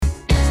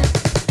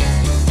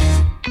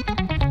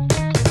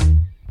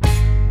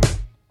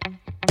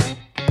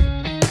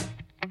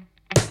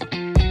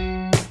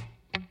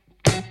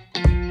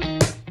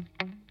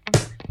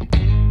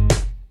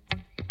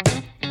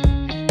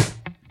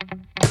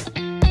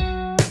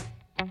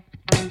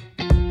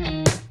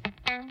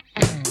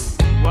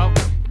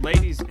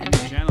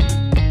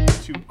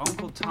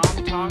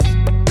Talks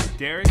with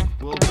Derek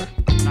Wilbur.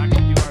 We're not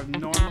going to do our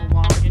normal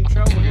long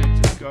intro. We're going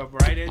to just go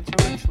right into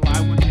it. So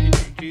I want to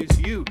introduce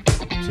you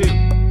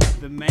to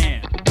the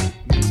man,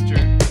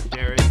 Mr.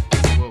 Derek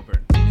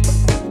Wilbur.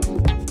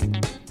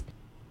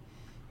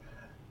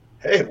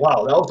 Hey,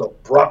 wow, that was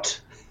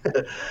abrupt.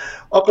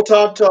 Uncle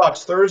Tom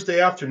Talks, Thursday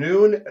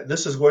afternoon.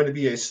 This is going to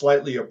be a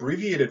slightly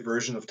abbreviated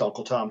version of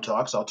Uncle Tom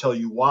Talks. I'll tell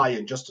you why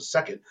in just a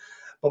second.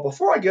 But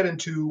before I get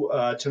into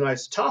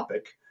tonight's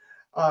topic,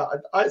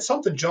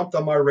 something jumped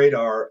on my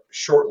radar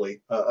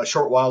a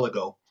short while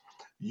ago.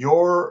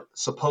 Your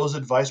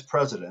supposed vice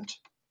president.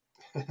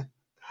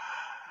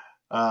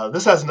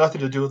 This has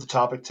nothing to do with the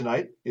topic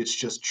tonight. It's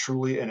just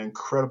truly an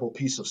incredible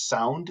piece of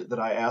sound that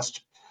I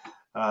asked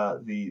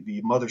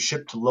the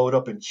mothership to load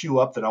up and queue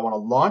up that I want to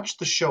launch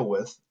the show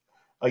with.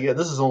 Again,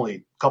 this is only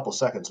a couple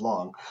seconds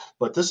long,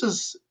 but this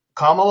is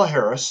Kamala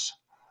Harris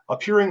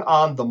appearing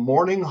on The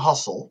Morning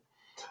Hustle,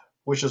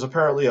 which is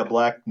apparently a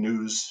black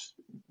news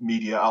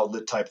media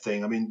outlet type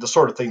thing. I mean, the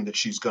sort of thing that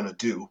she's going to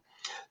do.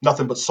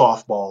 Nothing but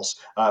softballs.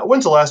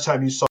 When's the last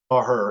time you saw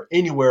her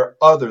anywhere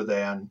other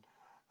than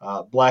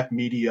black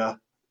media,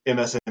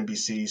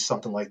 MSNBC,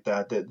 something like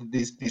that?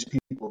 These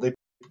people, they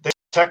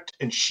protect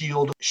and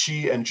shield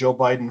she and Joe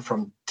Biden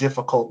from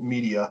difficult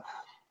media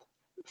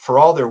for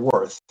all they're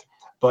worth.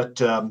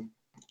 But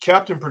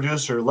Captain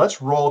Producer,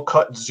 let's roll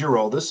cut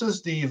zero. This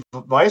is the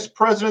Vice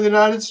President of the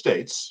United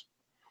States,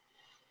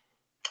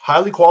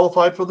 highly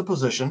qualified for the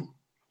position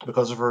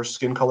because of her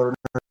skin color and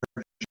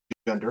her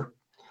gender,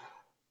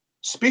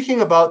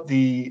 speaking about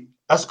the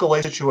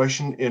escalation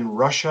situation in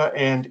Russia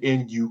and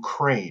in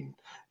Ukraine.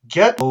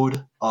 Get a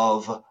load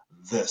of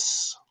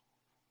this.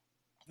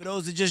 For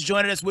those that just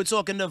joined us, we're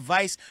talking to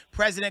Vice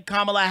President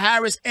Kamala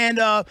Harris. And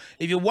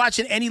if you're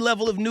watching any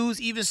level of news,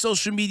 even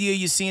social media,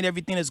 you're seeing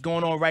everything that's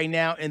going on right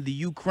now in the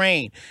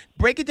Ukraine.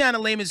 Break it down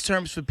in layman's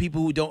terms for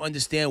people who don't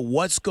understand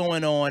what's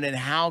going on and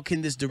how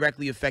can this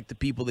directly affect the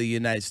people of the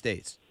United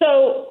States.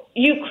 So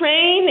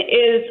Ukraine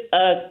is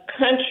a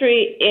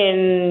country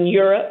in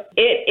Europe.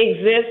 It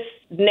exists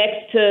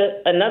next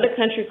to another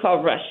country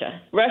called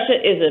Russia. Russia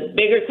is a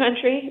bigger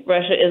country.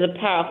 Russia is a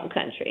powerful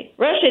country.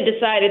 Russia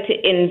decided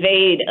to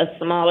invade a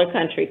smaller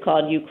country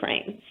called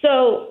Ukraine.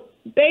 So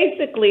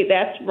basically,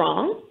 that's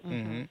wrong.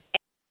 Mm-hmm.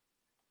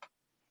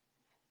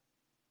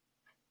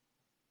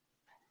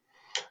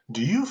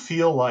 Do you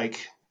feel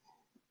like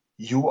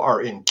you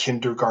are in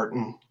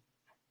kindergarten?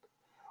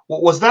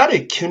 Well, was that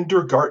a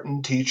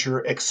kindergarten teacher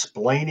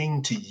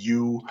explaining to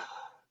you,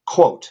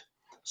 quote,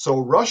 so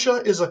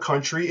Russia is a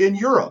country in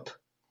Europe?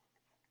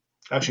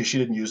 Actually, she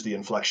didn't use the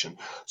inflection.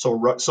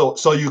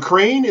 So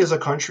Ukraine is a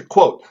country,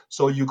 quote,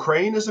 so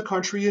Ukraine is a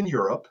country in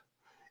Europe.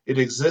 It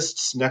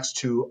exists next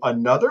to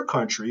another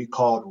country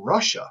called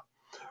Russia.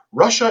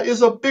 Russia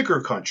is a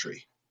bigger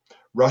country.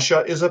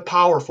 Russia is a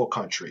powerful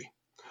country.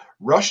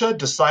 Russia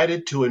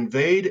decided to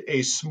invade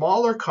a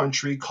smaller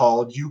country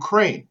called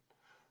Ukraine.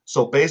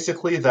 So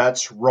basically,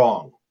 that's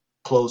wrong,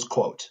 close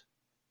quote.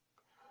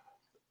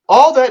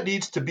 All that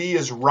needs to be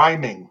is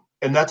rhyming,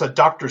 and that's a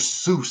Dr.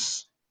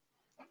 Seuss.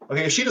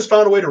 Okay, if she just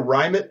found a way to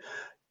rhyme it,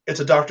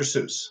 it's a Dr.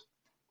 Seuss.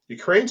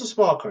 Ukraine's a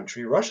small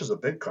country. Russia's a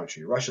big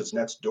country. Russia's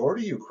next door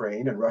to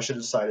Ukraine, and Russia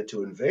decided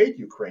to invade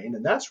Ukraine,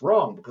 and that's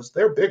wrong because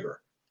they're bigger.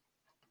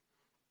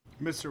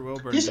 Mr.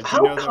 Wilbur, did you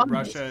know that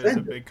Russia is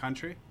a big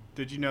country?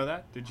 Did you know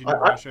that? Did you know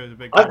Russia is a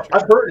big country?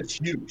 I've heard it's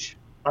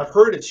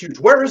huge.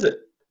 Where is it?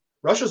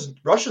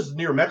 Russia's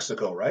near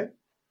Mexico, right?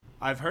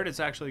 I've heard it's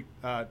actually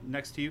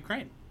next to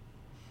Ukraine.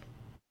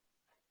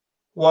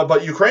 Well,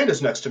 but Ukraine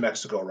is next to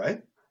Mexico,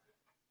 right?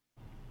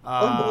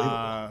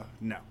 Unbelievable.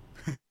 No.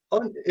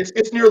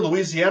 It's near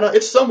Louisiana.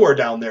 It's somewhere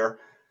down there.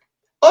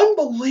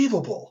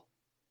 Unbelievable.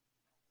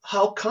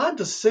 How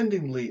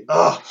condescendingly.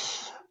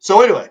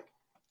 So anyway,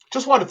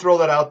 just wanted to throw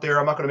that out there.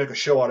 I'm not going to make a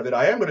show out of it.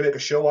 I am going to make a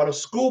show out of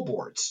school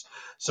boards.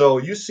 So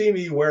you see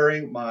me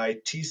wearing my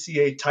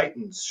TCA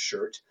Titans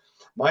shirt.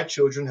 My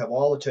children have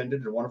all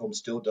attended, and one of them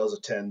still does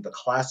attend, the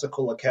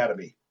Classical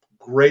Academy.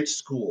 Great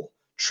school.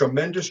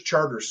 Tremendous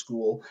charter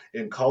school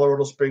in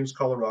Colorado Springs,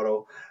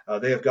 Colorado.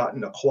 They have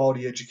gotten a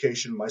quality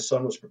education. My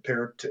son was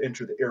prepared to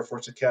enter the Air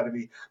Force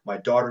Academy. My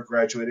daughter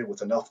graduated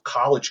with enough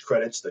college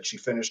credits that she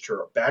finished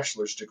her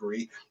bachelor's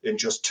degree in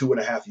just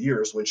 2.5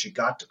 years when she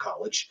got to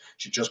college.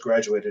 She just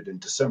graduated in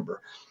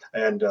December.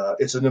 And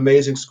it's an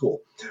amazing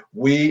school.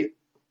 We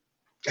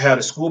had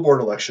a school board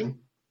election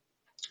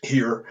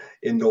here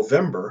in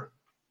November,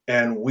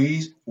 and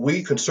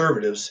we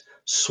conservatives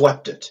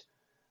swept it.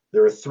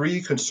 There are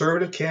 3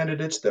 conservative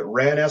candidates that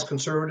ran as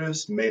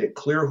conservatives, made it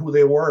clear who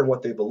they were and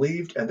what they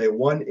believed, and they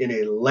won in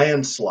a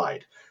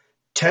landslide.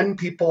 10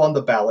 people on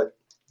the ballot.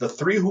 The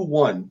 3 who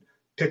won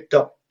picked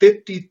up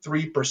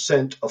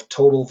 53% of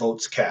total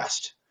votes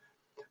cast.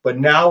 But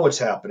now what's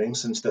happening,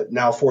 since that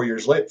now 4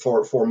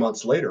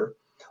 months later,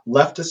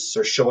 leftists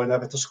are showing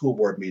up at the school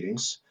board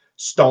meetings,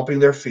 stomping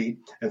their feet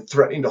and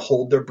threatening to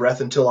hold their breath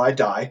until I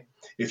die.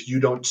 If you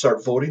don't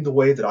start voting the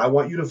way that I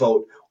want you to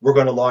vote, we're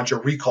going to launch a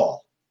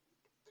recall.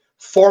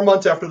 4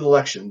 months after the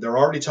election, they're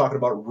already talking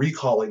about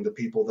recalling the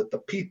people that the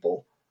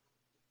people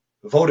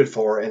voted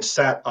for and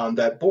sat on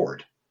that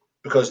board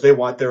because they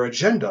want their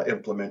agenda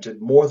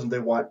implemented more than they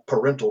want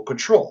parental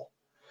control.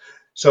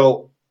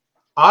 So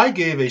I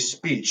gave a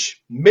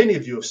speech. Many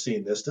of you have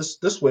seen this.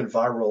 This went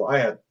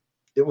viral.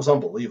 It was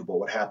unbelievable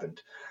what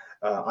happened.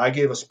 I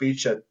gave a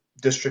speech at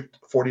District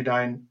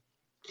 49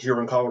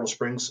 here in Colorado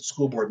Springs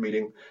school board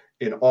meeting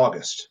in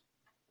August.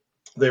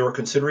 They were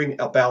considering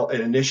about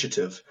an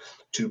initiative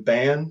to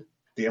ban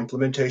the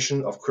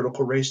implementation of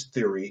critical race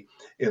theory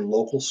in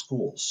local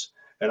schools.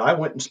 And I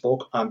went and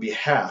spoke on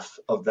behalf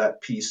of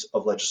that piece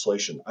of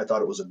legislation. I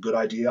thought it was a good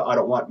idea. I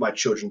don't want my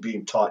children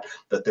being taught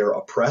that they're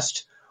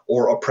oppressed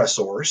or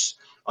oppressors.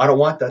 I don't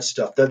want that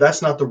stuff.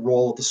 That's not the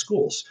role of the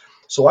schools.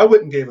 So I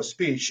went and gave a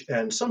speech,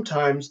 and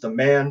sometimes the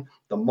man,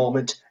 the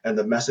moment, and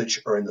the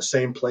message are in the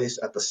same place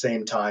at the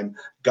same time.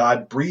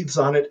 God breathes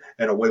on it,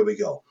 and away we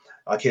go.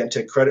 I can't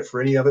take credit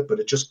for any of it, but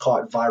it just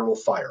caught viral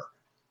fire.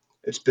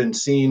 It's been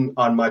seen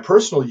on my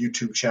personal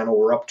YouTube channel.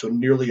 We're up to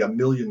nearly 1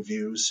 million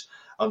views.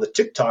 On the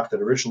TikTok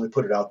that originally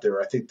put it out there,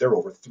 I think they're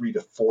over 3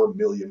 to 4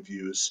 million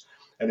views.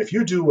 And if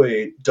you do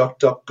a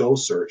DuckDuckGo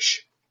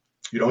search,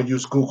 you don't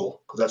use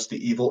Google because that's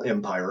the evil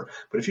empire.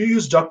 But if you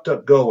use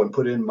DuckDuckGo and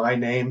put in my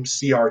name,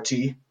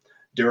 CRT,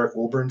 Derek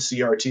Wilburn,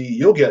 CRT,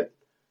 you'll get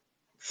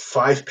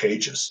 5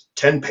 pages,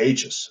 10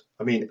 pages.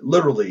 I mean,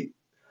 literally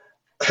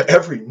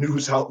every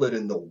news outlet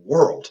in the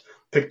world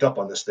picked up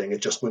on this thing.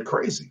 It just went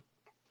crazy.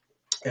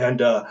 And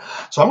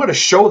so I'm going to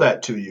show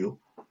that to you.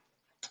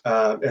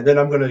 And then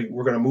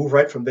we're going to move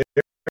right from there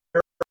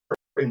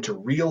into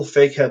real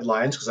fake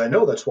headlines, because I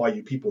know that's why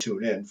you people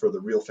tune in for the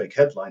real fake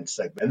headlines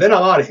segment. And then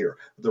I'm out of here.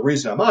 The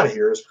reason I'm out of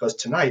here is because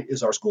tonight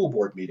is our school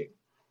board meeting.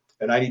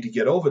 And I need to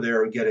get over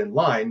there and get in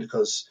line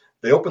because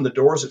they open the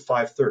doors at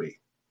 5:30.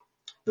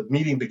 The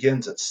meeting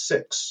begins at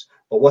 6.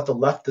 But what the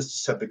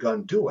leftists have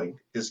begun doing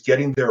is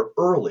getting there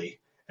early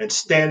and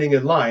standing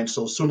in line.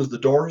 So as soon as the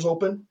doors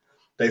open,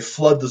 they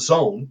flood the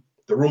zone.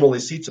 The room only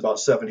seats about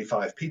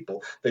 75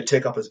 people. They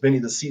take up as many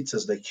of the seats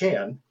as they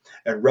can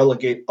and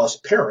relegate us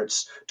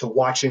parents to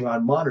watching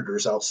on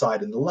monitors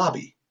outside in the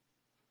lobby.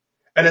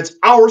 And it's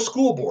our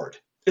school board.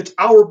 It's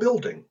our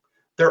building.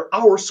 They're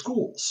our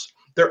schools.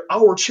 They're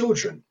our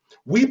children.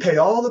 We pay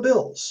all the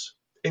bills,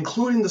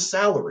 including the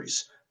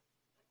salaries.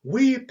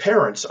 We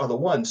parents are the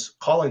ones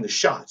calling the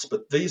shots,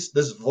 but this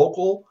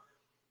vocal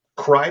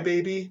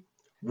crybaby,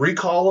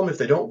 recall them if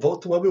they don't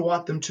vote the way we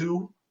want them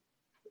to,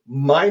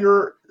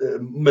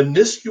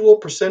 minuscule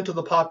percent of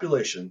the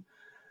population,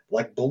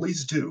 like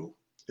bullies do,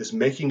 is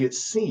making it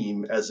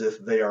seem as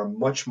if they are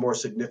much more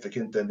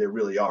significant than they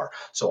really are.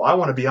 So I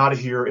want to be out of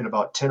here in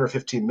about 10 or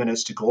 15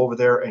 minutes to go over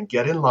there and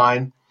get in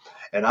line.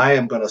 And I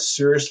am going to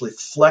seriously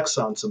flex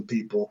on some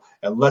people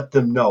and let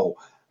them know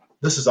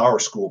this is our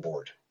school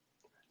board,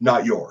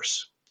 not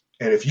yours.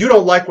 And if you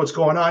don't like what's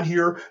going on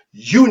here,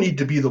 you need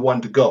to be the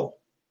one to go.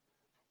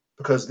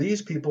 Because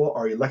these people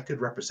are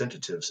elected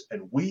representatives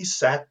and we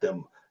sat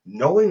them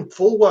knowing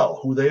full well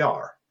who they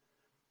are.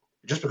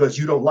 Just because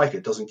you don't like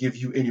it doesn't give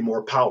you any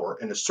more power,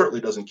 and it certainly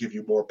doesn't give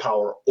you more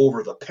power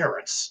over the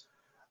parents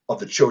of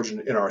the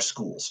children in our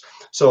schools.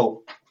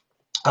 So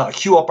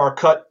cue up our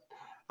cut,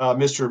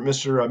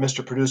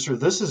 Mr. Producer.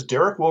 This is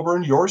Derek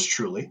Wilburn, yours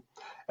truly,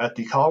 at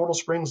the Colorado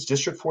Springs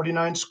District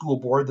 49 School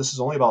Board. This is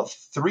only about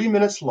 3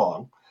 minutes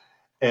long,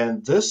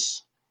 and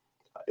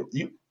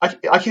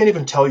I can't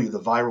even tell you the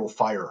viral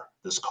fire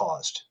this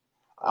caused.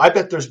 I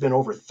bet there's been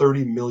over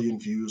 30 million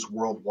views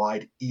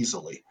worldwide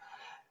easily.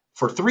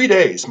 For 3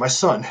 days, my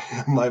son,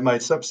 my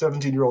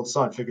 17-year-old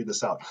son figured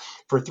this out.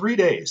 For 3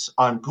 days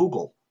on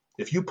Google,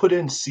 if you put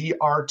in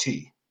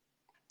CRT,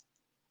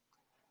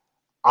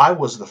 I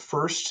was the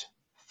first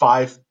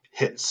 5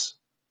 hits.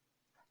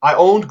 I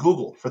owned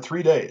Google for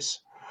 3 days.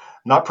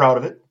 Not proud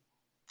of it.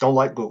 Don't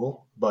like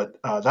Google, but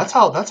that's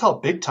how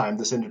big time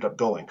this ended up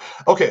going.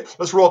 Okay,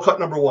 let's roll cut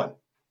number 1.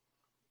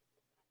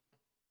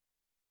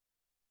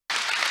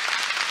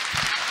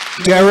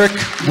 Derek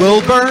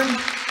Wilburn.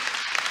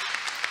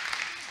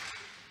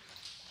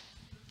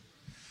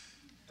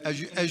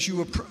 As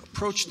you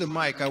approach the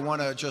mic, I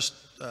want to just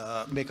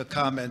make a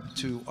comment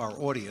to our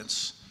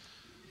audience.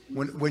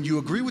 When you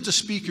agree with the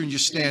speaker and you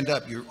stand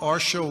up, you are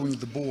showing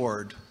the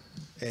board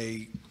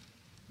a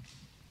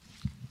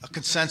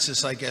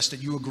consensus, I guess,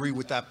 that you agree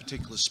with that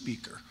particular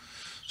speaker.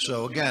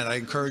 So again, I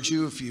encourage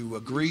you, if you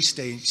agree,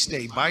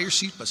 stay by your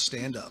seat, but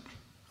stand up.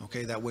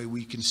 Okay, that way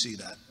we can see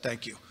that.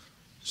 Thank you.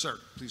 Sir,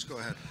 please go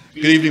ahead.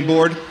 Good evening,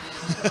 board.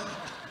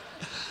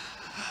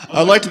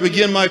 I'd like to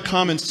begin my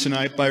comments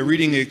tonight by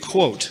reading a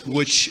quote,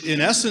 which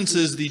in essence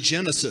is the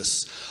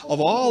genesis of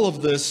all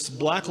of this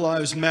Black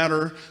Lives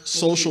Matter,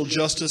 social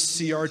justice,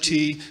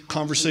 CRT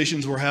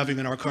conversations we're having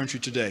in our country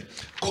today.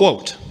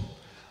 Quote,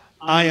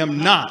 "I am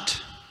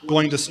not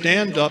going to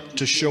stand up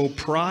to show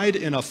pride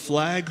in a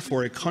flag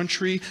for a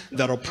country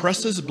that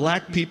oppresses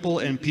black people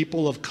and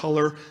people of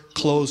color,"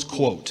 close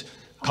quote.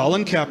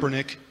 Colin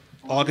Kaepernick,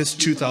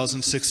 August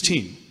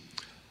 2016.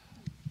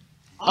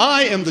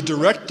 I am the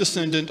direct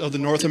descendant of the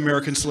North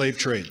American slave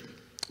trade.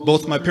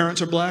 Both my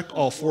parents are black.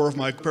 All 4 of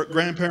my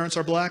grandparents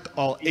are black.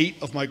 All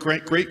 8 of my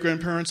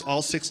great-great-grandparents.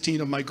 All 16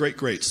 of my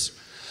great-greats.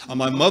 On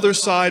my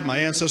mother's side, my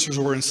ancestors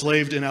were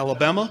enslaved in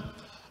Alabama.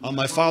 On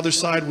my father's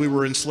side, we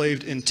were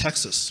enslaved in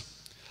Texas.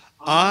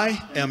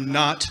 I am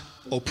not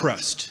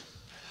oppressed.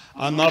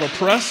 I'm not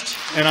oppressed,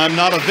 and I'm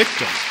not a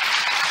victim.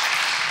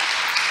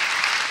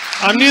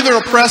 I'm neither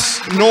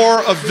oppressed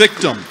nor a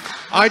victim.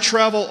 I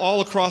travel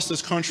all across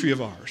this country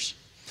of ours,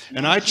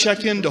 and I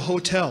check into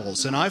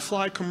hotels, and I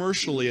fly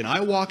commercially, and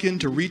I walk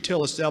into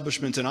retail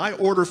establishments, and I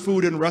order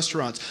food in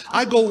restaurants.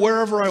 I go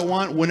wherever I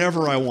want,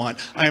 whenever I want.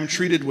 I am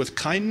treated with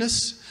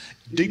kindness,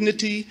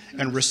 dignity,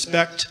 and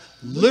respect,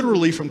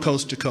 literally from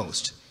coast to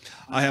coast.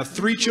 I have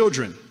 3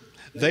 children.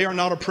 They are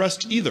not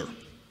oppressed either,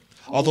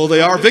 although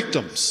they are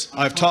victims.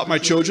 I've taught my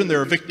children they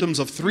are victims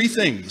of 3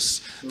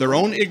 things: their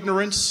own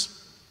ignorance,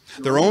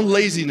 their own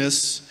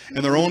laziness,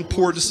 and their own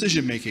poor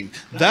decision making.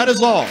 That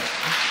is all.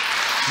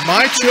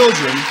 My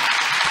children,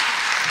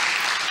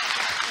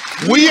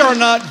 we are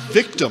not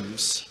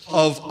victims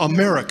of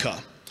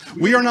America.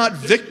 We are not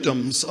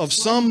victims of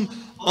some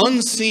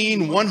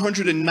unseen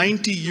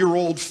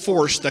 190-year-old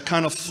force that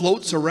kind of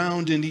floats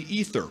around in the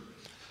ether.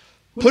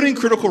 Putting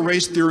critical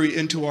race theory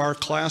into our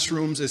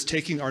classrooms is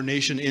taking our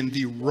nation in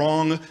the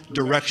wrong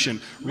direction.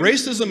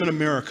 Racism in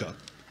America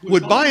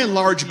would by and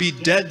large be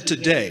dead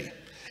today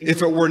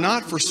if it were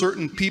not for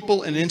certain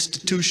people and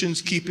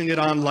institutions keeping it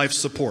on life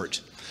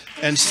support.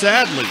 And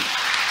sadly,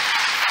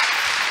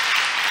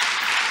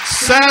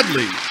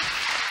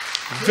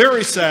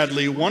 very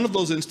sadly, one of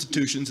those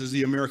institutions is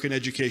the American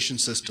education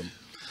system.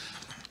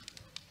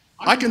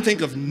 I can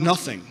think of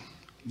nothing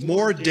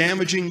more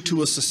damaging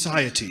to a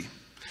society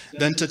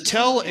than to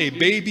tell a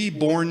baby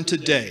born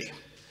today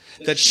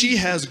that she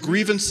has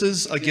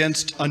grievances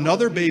against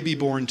another baby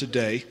born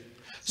today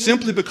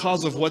simply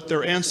because of what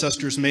their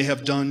ancestors may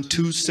have done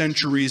 2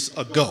 centuries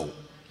ago.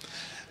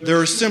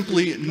 There is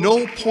simply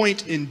no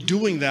point in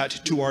doing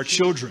that to our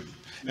children,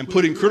 and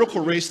putting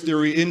critical race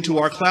theory into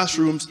our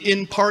classrooms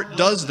in part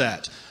does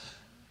that.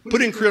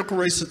 Putting critical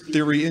race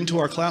theory into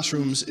our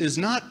classrooms is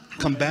not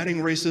combating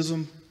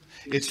racism,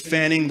 it's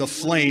fanning the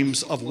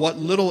flames of what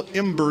little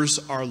embers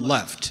are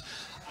left.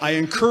 I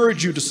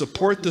encourage you to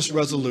support this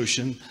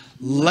resolution.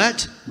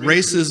 Let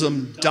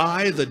racism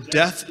die the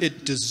death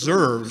it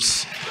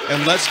deserves,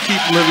 and let's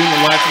keep living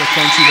the life of the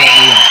country that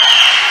we are.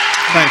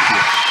 Thank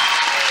you.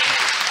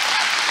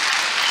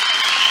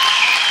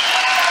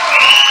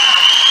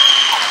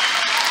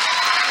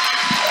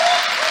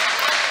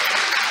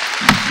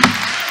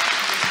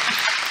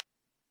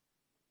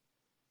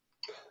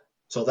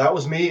 So that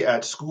was me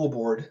at school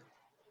board.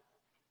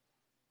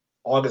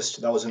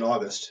 That was in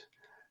August.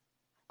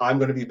 I'm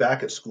going to be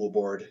back at school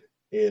board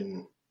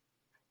in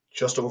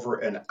just over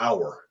an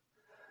hour,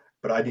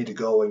 but I need to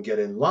go and get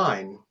in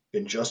line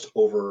in just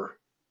over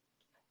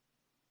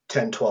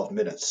 10, 12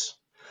 minutes.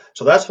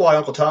 So that's why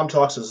Uncle Tom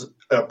Talks is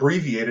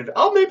abbreviated.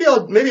 Maybe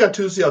on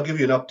Tuesday I'll give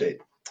you an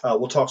update.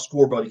 We'll talk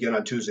school board again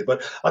on Tuesday,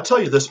 but I'll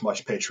tell you this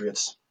much,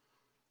 Patriots.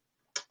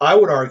 I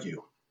would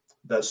argue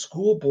that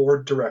school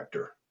board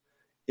director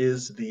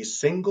is the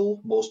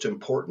single most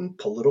important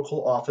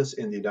political office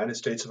in the United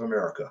States of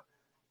America.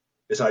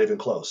 It's not even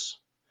close.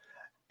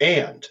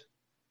 And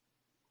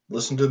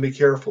listen to me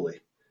carefully.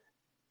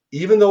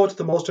 Even though it's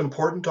the most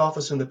important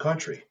office in the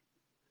country,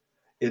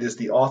 it is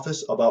the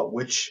office about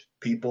which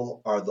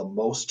people are the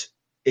most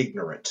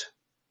ignorant.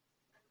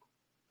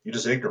 You're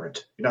just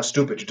ignorant. You're not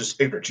stupid. You're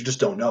just ignorant. You just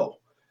don't know.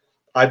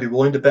 I'd be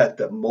willing to bet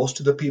that most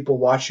of the people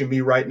watching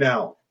me right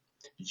now,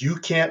 you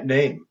can't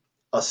name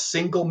a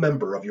single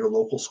member of your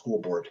local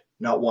school board.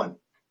 Not one.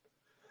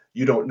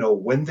 You don't know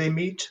when they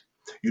meet.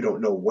 You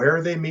don't know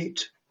where they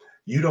meet.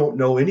 You don't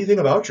know anything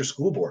about your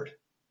school board.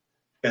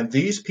 And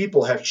these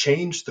people have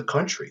changed the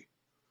country.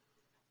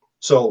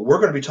 So we're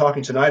going to be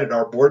talking tonight at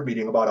our board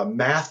meeting about a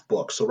math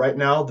book. So right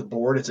now the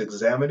board is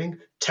examining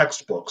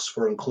textbooks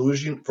for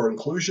inclusion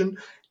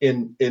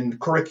in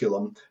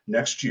curriculum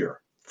next year,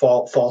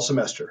 fall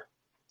semester.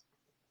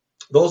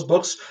 Those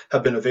books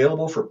have been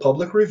available for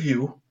public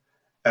review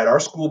at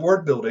our school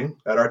board building,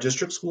 at our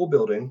district school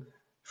building,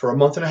 for a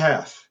month and a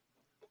half.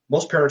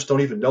 Most parents don't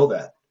even know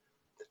that.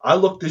 I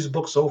looked these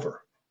books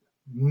over.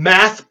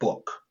 Math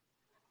book.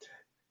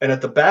 And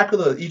at the back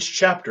of each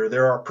chapter,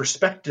 there are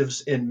perspectives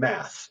in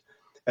math.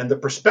 And the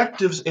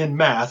perspectives in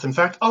math, in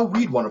fact, I'll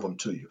read one of them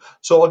to you.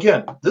 So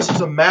again, this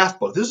is a math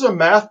book. This is a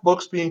math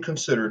book being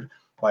considered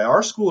by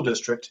our school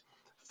district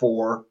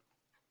for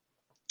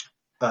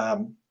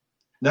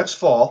next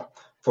fall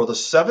for the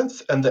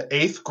 7th and the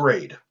 8th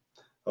grade.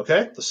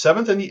 Okay, the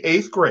 7th and the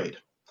 8th grade.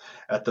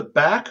 At the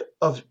back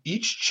of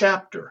each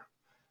chapter,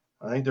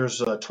 I think there's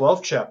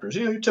 12 chapters.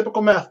 You know, your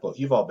typical math book.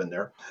 You've all been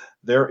there.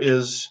 There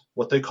is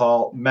what they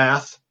call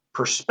math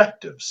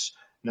perspectives.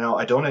 Now,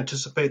 I don't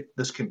anticipate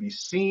this can be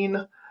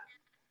seen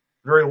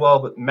very well,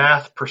 but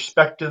math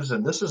perspectives,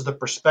 and this is the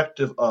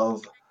perspective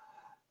of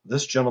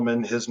this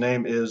gentleman. His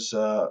name is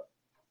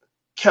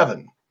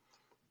Kevin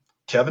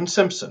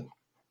Simpson.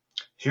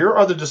 Here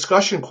are the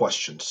discussion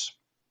questions.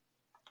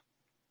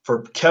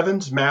 For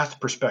Kevin's math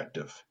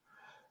perspective,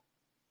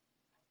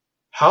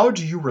 how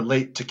do you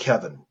relate to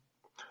Kevin?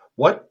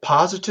 What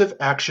positive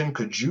action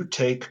could you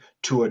take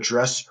to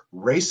address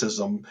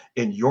racism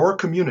in your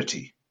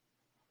community?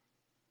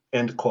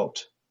 End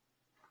quote.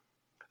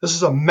 This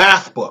is a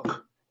math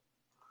book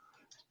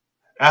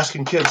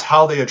asking kids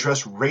how they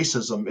address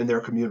racism in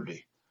their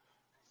community.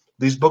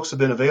 These books have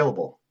been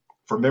available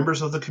for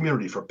members of the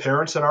community, for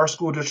parents in our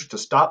school district to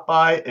stop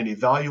by and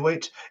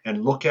evaluate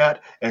and look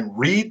at and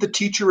read the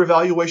teacher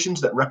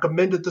evaluations that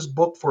recommended this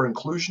book for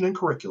inclusion in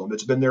curriculum.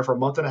 It's been there for a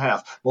month and a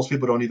half. Most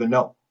people don't even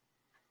know.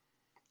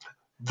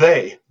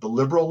 They, the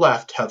liberal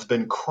left, have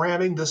been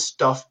cramming this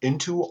stuff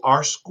into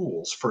our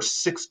schools for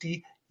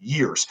 60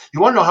 years.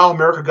 You want to know how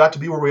America got to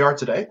be where we are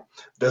today?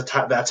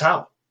 That's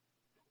how.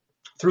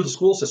 Through the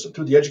school system,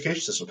 through the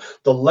education system.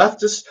 The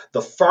leftists,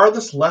 the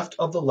farthest left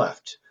of the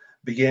left,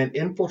 began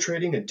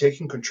infiltrating and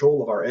taking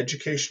control of our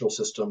educational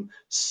system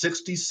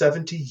 60,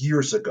 70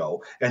 years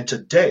ago. And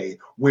today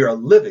we are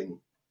living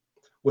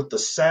with the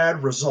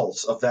sad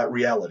results of that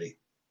reality.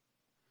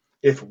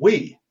 If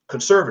we,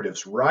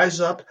 conservatives,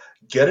 rise up,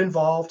 get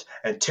involved,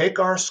 and take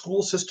our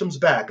school systems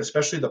back,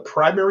 especially the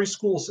primary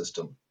school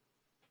system,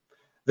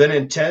 then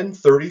in 10,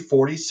 30,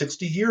 40,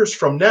 60 years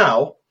from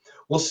now,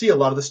 we'll see a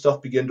lot of this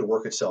stuff begin to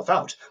work itself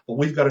out. But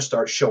we've got to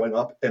start showing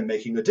up and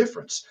making a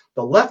difference.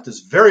 The left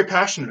is very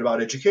passionate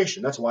about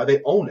education. That's why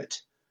they own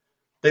it.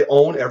 They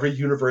own every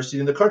university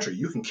in the country.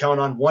 You can count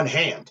on one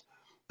hand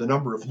the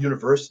number of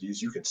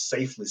universities you can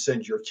safely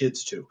send your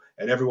kids to.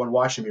 And everyone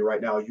watching me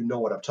right now, you know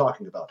what I'm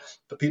talking about.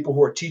 The people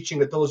who are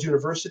teaching at those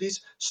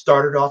universities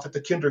started off at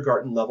the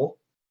kindergarten level.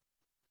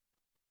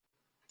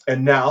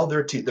 And now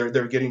they're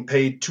getting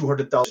paid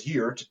 $200,000 a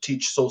year to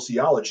teach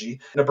sociology in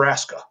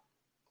Nebraska,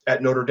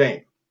 at Notre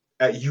Dame,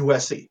 at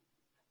USC.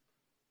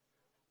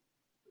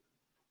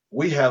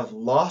 We have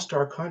lost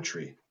our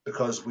country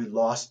because we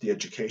lost the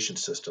education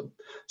system.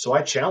 So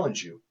I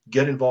challenge you,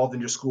 get involved in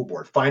your school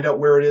board. Find out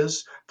where it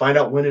is, find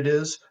out when it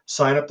is,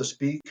 sign up to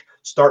speak,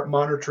 start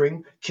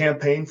monitoring,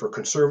 campaign for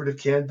conservative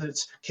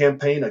candidates,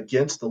 campaign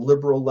against the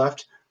liberal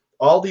left.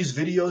 All these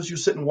videos you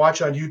sit and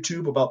watch on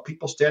YouTube about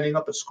people standing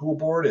up at school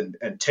board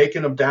and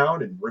taking them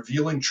down and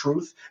revealing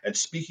truth and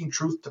speaking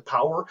truth to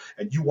power,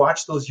 and you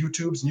watch those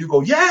YouTubes and you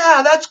go,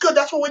 yeah, that's good.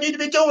 That's what we need to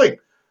be doing.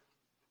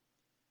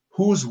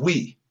 Who's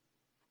we?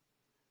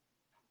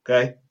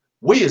 Okay?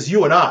 We is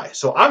you and I.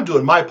 So I'm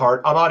doing my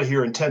part. I'm out of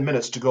here in 10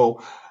 minutes to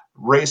go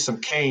raise some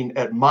cane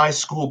at my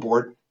school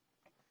board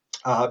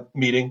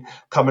meeting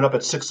coming up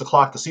at 6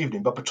 o'clock this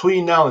evening. But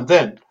between now and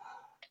then,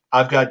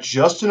 I've got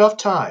just enough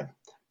time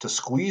to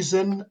squeeze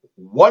in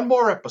one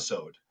more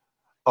episode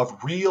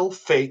of Real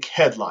Fake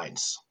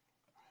Headlines.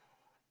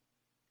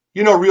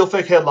 You know Real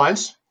Fake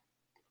Headlines.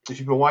 If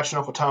you've been watching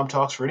Uncle Tom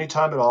Talks for any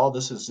time at all,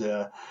 this is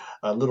a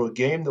little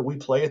game that we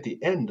play at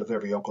the end of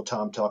every Uncle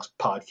Tom Talks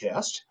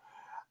podcast.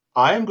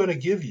 I am going to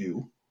give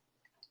you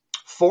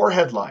 4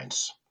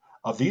 headlines.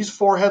 Of these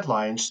 4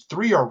 headlines,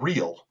 3 are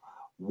real.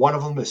 One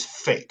of them is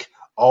fake.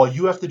 All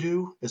you have to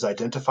do is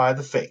identify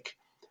the fake.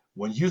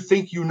 When you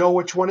think you know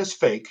which one is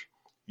fake,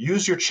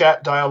 use your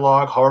chat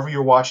dialogue, however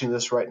you're watching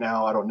this right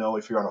now. I don't know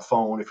if you're on a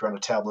phone, if you're on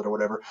a tablet or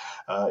whatever.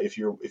 If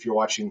you're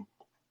watching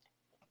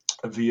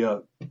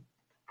via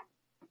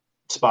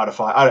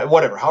Spotify,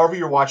 whatever. However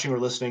you're watching or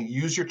listening,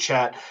 use your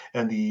chat,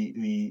 and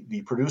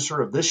the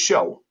producer of this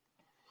show,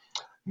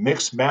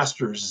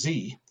 Mixmaster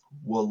Z,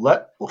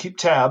 will keep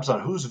tabs on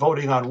who's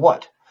voting on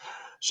what.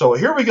 So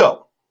here we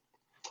go.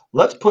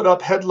 Let's put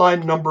up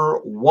headline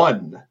number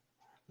 1.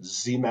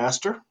 Z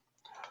Master.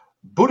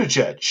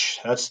 Buttigieg,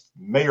 that's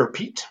Mayor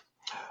Pete.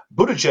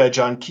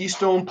 Buttigieg on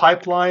Keystone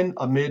Pipeline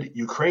amid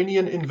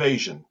Ukrainian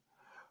invasion.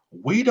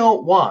 We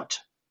don't want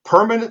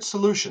permanent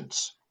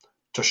solutions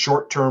to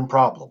short-term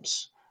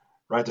problems,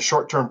 right? The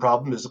short-term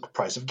problem is the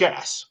price of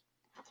gas.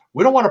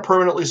 We don't want to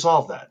permanently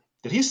solve that.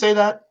 Did he say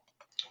that?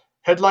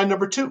 Headline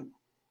number 2.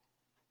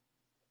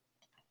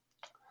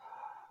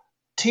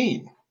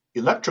 Teen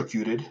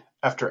electrocuted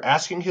after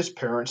asking his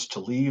parents to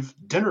leave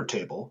dinner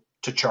table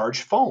to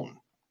charge phone.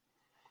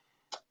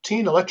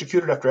 Teen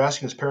electrocuted after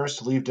asking his parents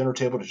to leave dinner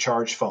table to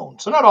charge phone.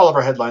 So not all of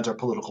our headlines are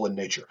political in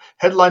nature.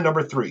 Headline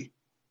number 3.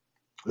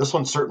 This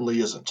one certainly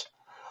isn't.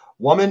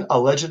 Woman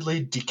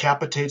allegedly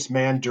decapitates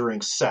man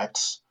during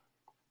sex,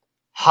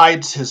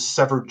 hides his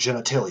severed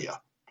genitalia.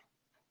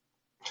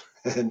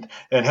 And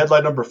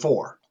headline number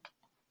 4.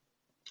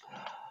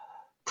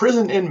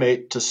 Prison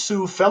inmate to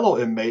sue fellow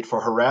inmate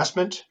for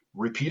harassment,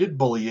 repeated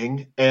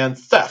bullying, and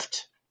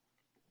theft.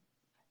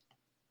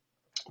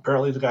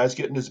 Apparently the guy's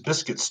getting his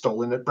biscuits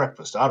stolen at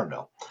breakfast. I don't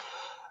know.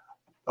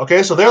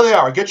 Okay, so there they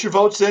are. Get your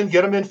votes in.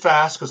 Get them in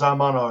fast because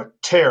I'm on a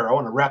tear. I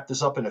want to wrap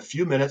this up in a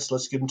few minutes.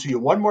 Let's give them to you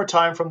one more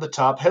time from the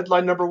top.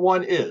 Headline number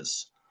 1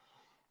 is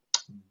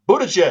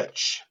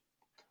Buttigieg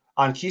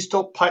on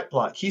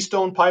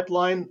Keystone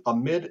Pipeline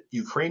amid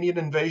Ukrainian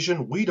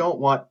invasion. We don't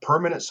want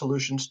permanent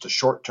solutions to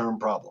short-term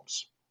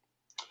problems.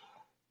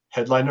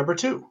 Headline number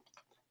 2.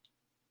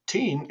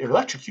 Teen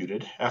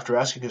electrocuted after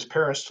asking his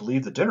parents to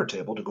leave the dinner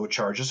table to go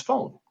charge his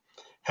phone.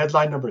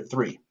 Headline number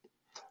 3.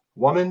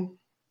 Woman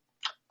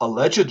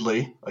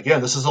allegedly, again,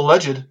 this is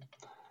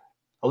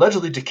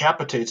allegedly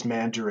decapitates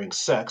man during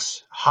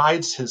sex,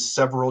 hides his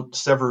severed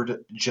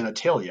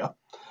genitalia.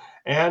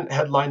 And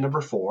headline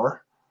number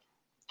 4,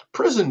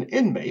 prison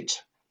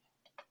inmate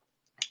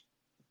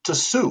to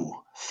sue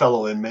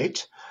fellow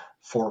inmate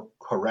for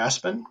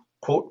harassment,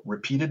 quote,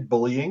 repeated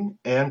bullying,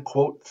 and,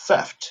 quote,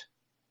 theft.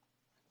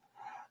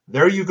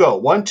 There you go.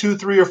 1, 2,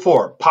 3, or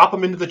 4. Pop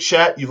them into the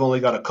chat. You've only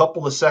got a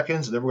couple of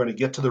seconds, and then we're going to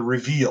get to the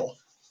reveal.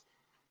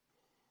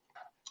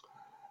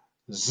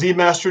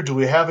 Z-Master, do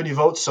we have any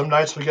votes? Some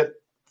nights we get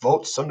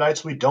votes. Some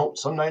nights we don't.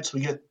 Some nights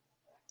we get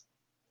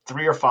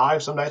 3 or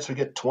 5. Some nights we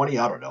get 20.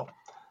 I don't know.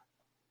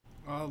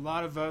 Well, a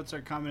lot of votes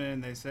are coming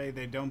in. They say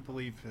they don't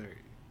believe 3.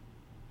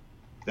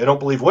 They don't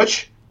believe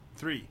which?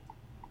 3.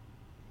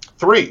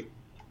 3.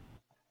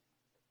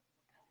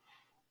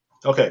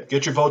 Okay,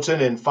 get your votes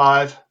in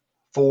 5,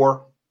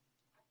 4.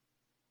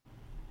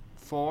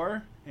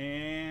 4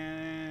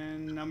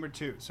 and number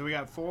 2. So we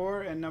got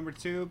 4 and number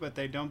 2, but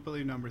they don't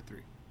believe number 3.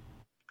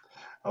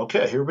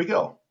 Okay, here we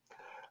go.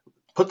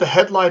 Put the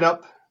headline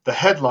up, the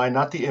headline,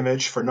 not the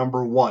image, for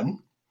number 1.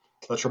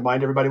 Let's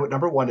remind everybody what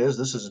number 1 is.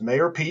 This is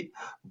Mayor Pete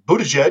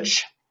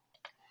Buttigieg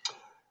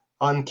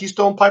on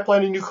Keystone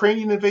Pipeline and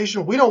Ukrainian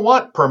invasion. We don't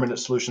want permanent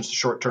solutions to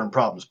short-term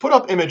problems. Put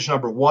up image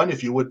number 1,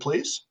 if you would,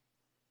 please.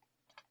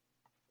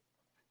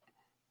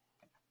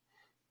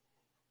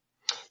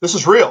 This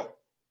is real.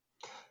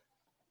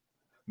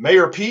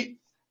 Mayor Pete,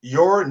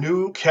 your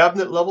new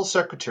cabinet-level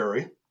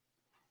secretary.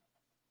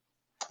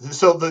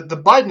 So the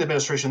Biden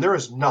administration, there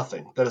is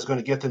nothing that is going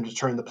to get them to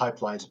turn the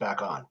pipelines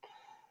back on.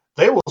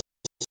 They will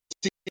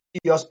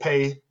see us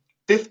pay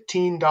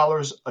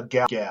 $15 a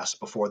gas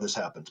before this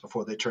happens,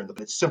 before they turn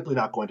it's simply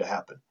not going to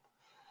happen.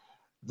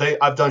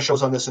 I've done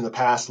shows on this in the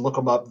past. Look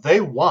them up. They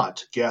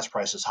want gas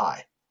prices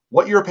high.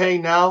 What you're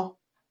paying now,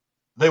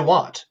 they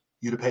want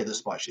you to pay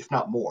this much, if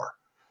not more.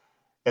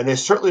 And they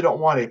certainly don't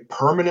want a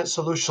permanent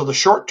solution. So the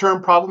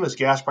short-term problem is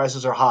gas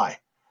prices are high.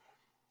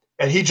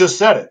 And he just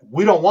said it.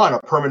 We don't want a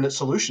permanent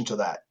solution to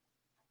that.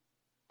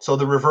 So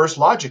the reverse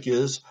logic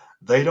is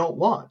they don't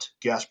want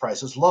gas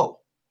prices low.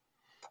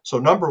 So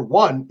number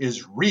 1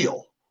 is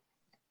real.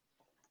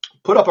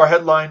 Put up our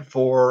headline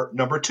for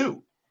number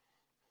 2.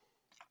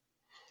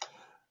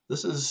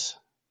 This is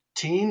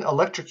teen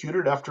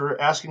electrocuted after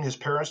asking his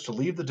parents to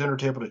leave the dinner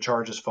table to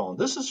charge his phone.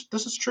 This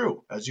is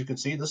true. As you can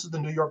see, this is the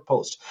New York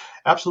Post.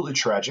 Absolutely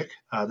tragic.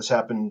 This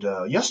happened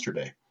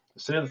yesterday.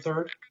 Day of the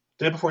 3rd?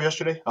 Day before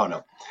yesterday? Oh,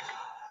 no.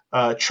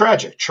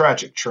 Tragic.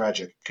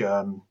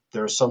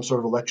 There's some sort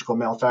of electrical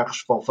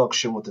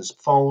malfunction with his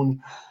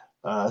phone.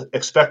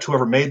 Expect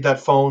whoever made that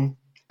phone,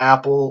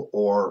 Apple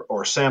or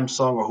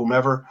Samsung or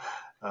whomever,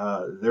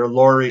 they're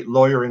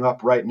lawyering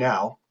up right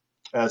now,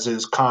 as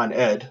is Con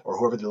Ed or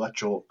whoever the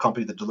electrical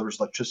company that delivers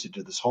electricity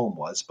to this home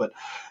was. But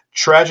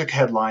tragic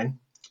headline.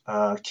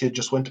 Kid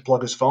just went to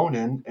plug his phone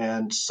in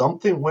and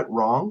something went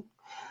wrong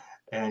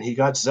and he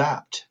got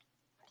zapped.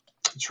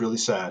 It's really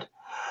sad.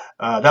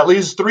 That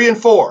leaves 3 and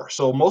 4.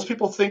 So most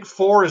people think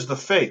 4 is the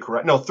fake,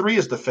 right? No, 3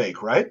 is the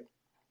fake, right?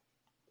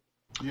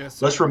 Yes.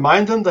 Sir. Let's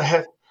remind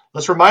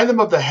them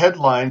of the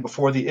headline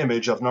before the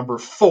image of number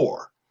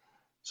 4.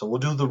 So we'll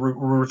do the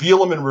reveal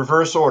them in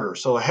reverse order.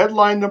 So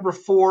headline number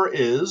 4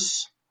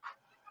 is.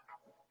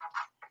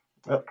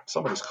 Oh,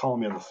 somebody's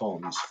calling me on the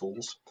phone. These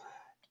fools.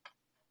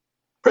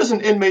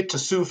 Prison inmate to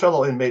sue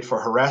fellow inmate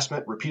for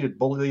harassment, repeated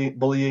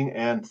bullying,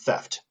 and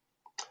theft.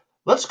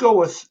 Let's go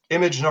with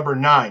image number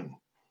 9.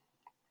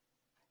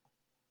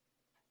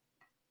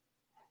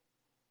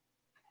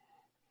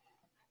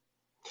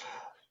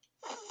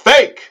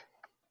 Fake.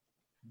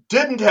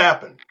 Didn't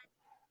happen.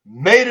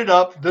 Made it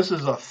up. This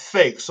is a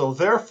fake. So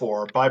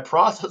therefore, by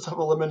process of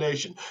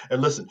elimination,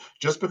 and listen,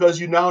 just because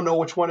you now know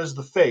which one is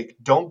the fake,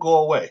 don't go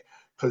away,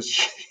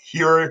 because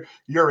you're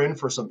in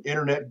for some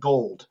internet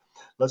gold.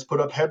 Let's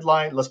put up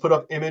headline. Let's put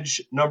up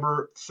image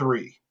number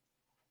 3.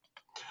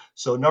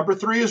 So number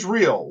 3 is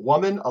real.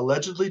 Woman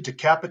allegedly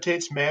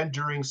decapitates man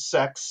during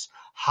sex,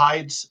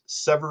 hides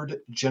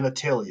severed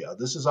genitalia.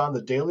 This is on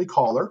the Daily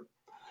Caller.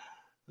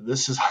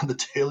 This is on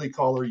the Daily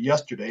Caller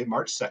yesterday,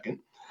 March 2nd.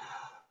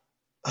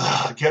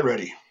 Get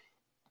ready.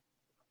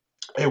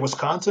 A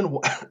Wisconsin,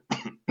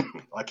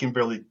 I can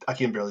barely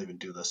even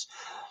do this.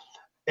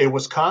 A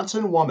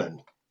Wisconsin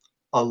woman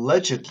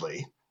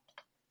allegedly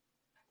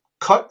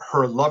cut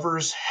her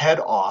lover's head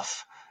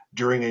off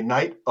during a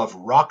night of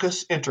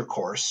raucous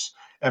intercourse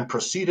and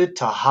proceeded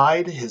to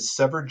hide his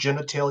severed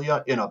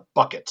genitalia in a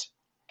bucket.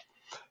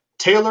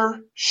 Taylor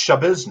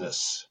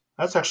Shabiznes,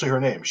 that's actually her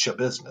name,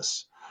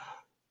 Shabiznes,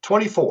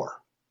 24,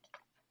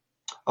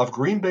 of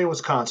Green Bay,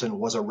 Wisconsin,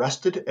 was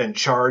arrested and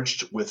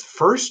charged with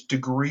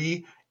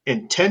first-degree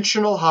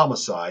intentional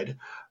homicide,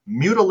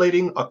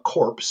 mutilating a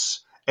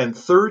corpse, and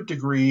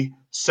third-degree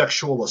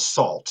sexual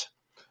assault.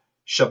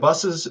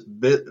 Shabaz's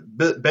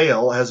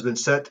bail has been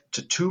set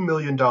to $2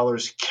 million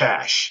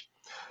cash.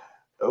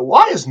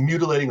 Why is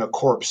mutilating a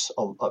corpse?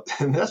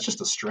 That's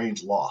just a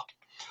strange law.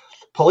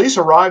 Police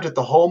arrived at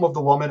the home of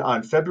the woman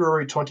on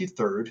February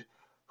 23rd,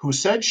 who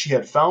said she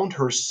had found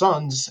her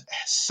son's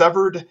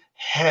severed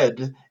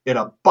head in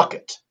a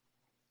bucket.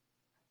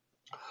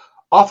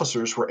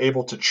 Officers were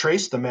able to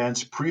trace the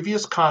man's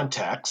previous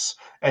contacts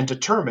and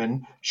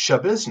determine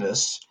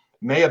Shabiznis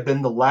may have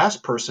been the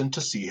last person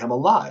to see him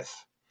alive.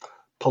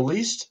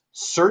 Police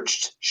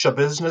searched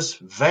Shabiznis'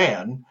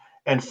 van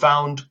and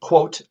found,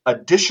 quote,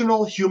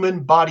 additional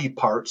human body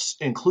parts,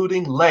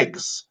 including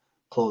legs,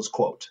 close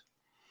quote.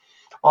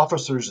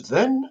 Officers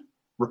then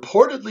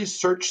reportedly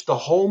searched the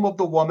home of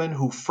the woman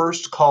who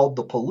first called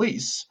the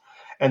police,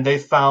 and they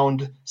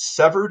found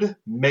severed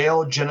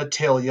male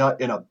genitalia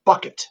in a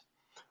bucket,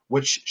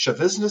 which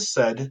Shabiznis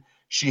said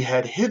she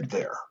had hid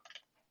there.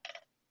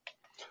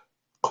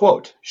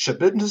 Quote,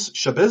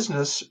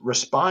 Shabiznis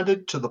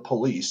responded to the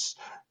police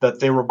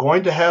that they were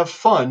going to have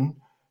fun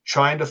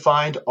trying to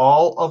find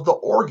all of the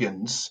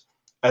organs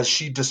as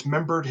she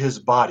dismembered his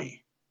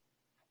body,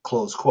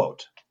 close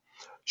quote.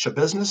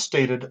 Shabiznis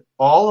stated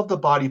all of the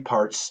body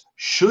parts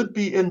should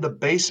be in the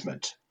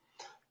basement.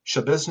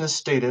 Shabiznis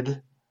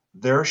stated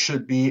there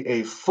should be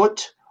a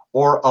foot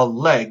or a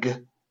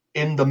leg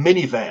in the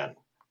minivan,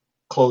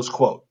 close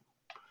quote.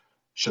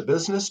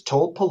 Shabiznis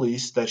told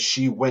police that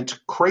she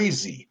went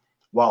crazy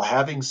while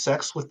having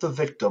sex with the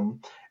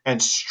victim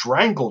and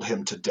strangled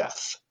him to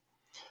death.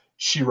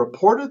 She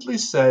reportedly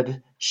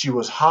said she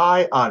was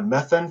high on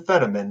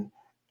methamphetamine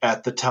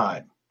at the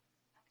time.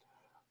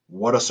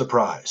 What a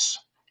surprise.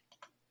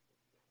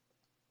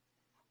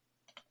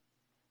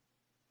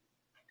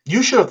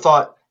 You should have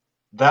thought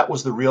that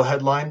was the real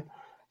headline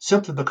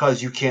simply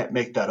because you can't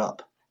make that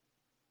up.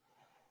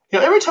 You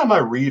know, every time I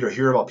read or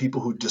hear about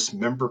people who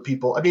dismember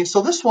people, I mean,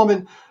 so this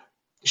woman,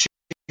 she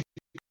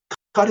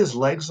cut his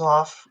legs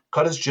off,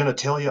 cut his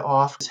genitalia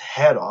off, his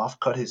head off,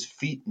 cut his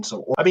feet and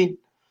some. I mean,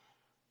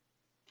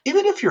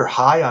 even if you're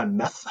high on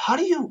meth, how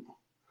do you?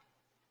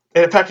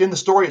 And in fact, in the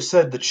story, it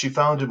said that she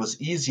found it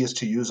was easiest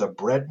to use a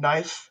bread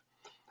knife.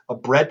 A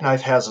bread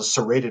knife has a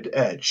serrated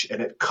edge,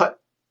 and it cut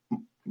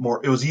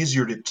more. It was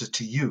easier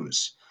to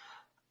use.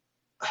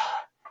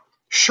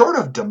 Short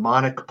of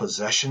demonic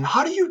possession,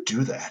 how do you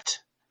do that?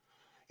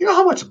 You know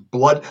how much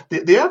blood,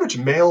 the average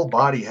male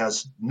body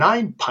has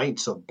 9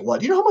 pints of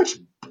blood. You know how much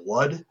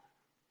blood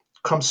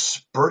comes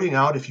spurting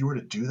out if you were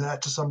to do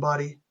that to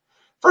somebody?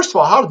 First of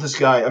all, how did this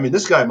guy, I mean,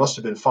 this guy must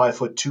have been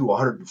 5'2",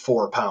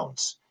 104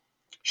 pounds.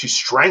 She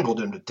strangled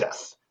him to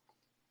death.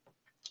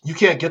 You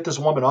can't get this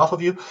woman off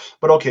of you,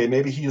 but okay,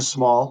 maybe he is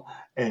small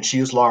and she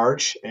is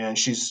large and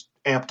she's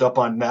amped up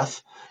on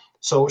meth.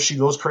 So she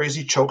goes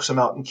crazy, chokes him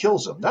out and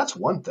kills him. That's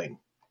one thing,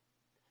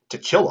 to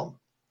kill him.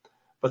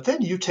 But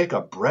then you take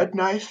a bread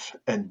knife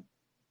and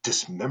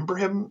dismember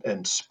him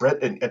and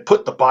spread and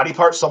put the body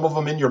parts, some of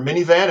them in your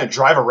minivan, and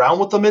drive around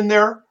with them in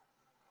there.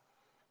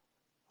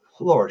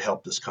 Lord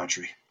help this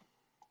country.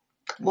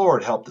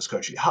 Lord help this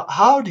country.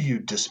 How do you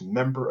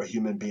dismember a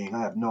human being?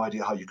 I have no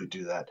idea how you could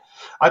do that.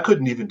 I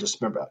couldn't even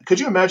dismember. Could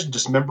you imagine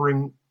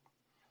dismembering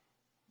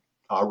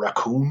a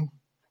raccoon?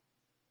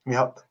 I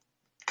mean,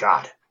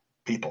 God,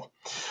 people.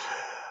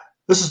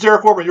 This is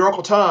Derek Warburton, your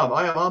Uncle Tom.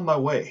 I am on my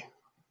way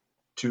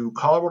to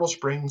Colorado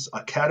Springs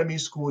Academy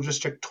School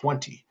District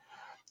 20.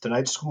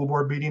 Tonight's school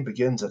board meeting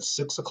begins at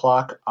 6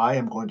 o'clock. I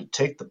am going to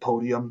take the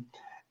podium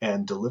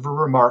and deliver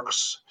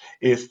remarks.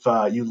 If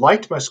you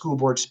liked my school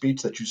board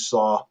speech that you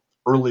saw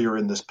earlier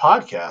in this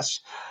podcast,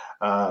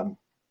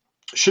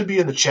 should be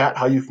in the chat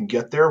how you can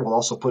get there. We'll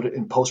also put it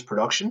in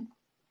post-production.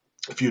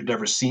 If you've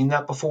never seen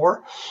that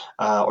before,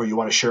 or you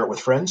want to share it with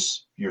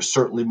friends, you're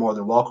certainly more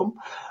than welcome.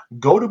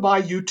 Go to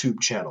my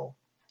YouTube channel.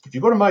 If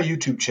you go to my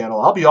YouTube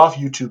channel, I'll be off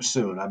YouTube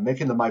soon. I'm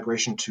making the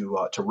migration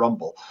to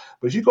Rumble.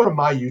 But if you go to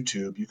my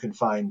YouTube, you can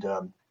find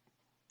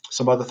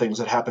some other things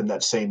that happened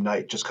that same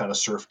night, just kind of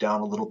surf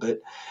down a little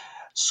bit.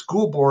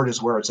 School board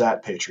is where it's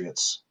at,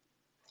 Patriots.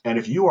 And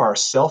if you are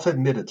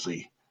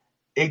self-admittedly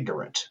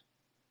ignorant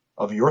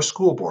of your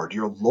school board,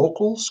 your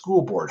local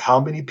school board, how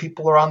many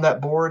people are on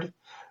that board,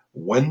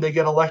 when they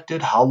get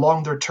elected, how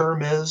long their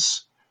term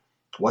is,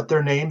 what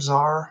their names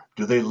are,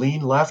 do they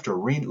lean left or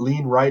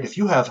lean right, if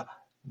you have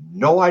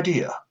no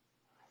idea,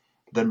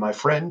 then my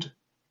friend,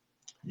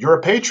 you're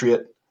a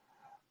patriot,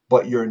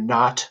 but you're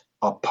not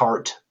a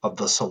part of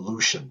the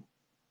solution.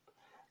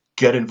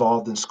 Get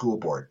involved in school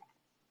board.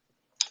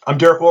 I'm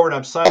Derek Warburton.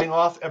 I'm signing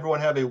off. Everyone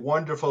have a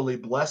wonderfully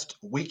blessed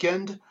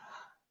weekend.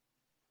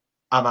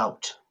 I'm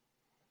out.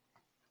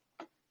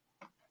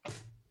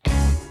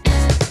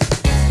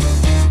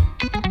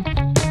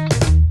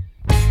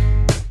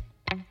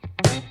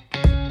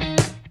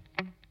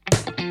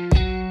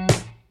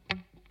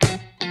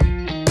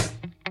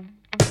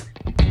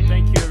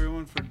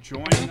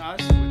 Joining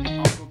us with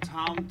Uncle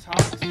Tom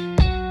Talks.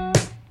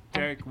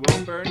 Derek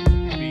Wilburn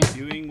will be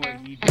doing what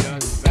he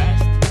does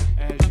best.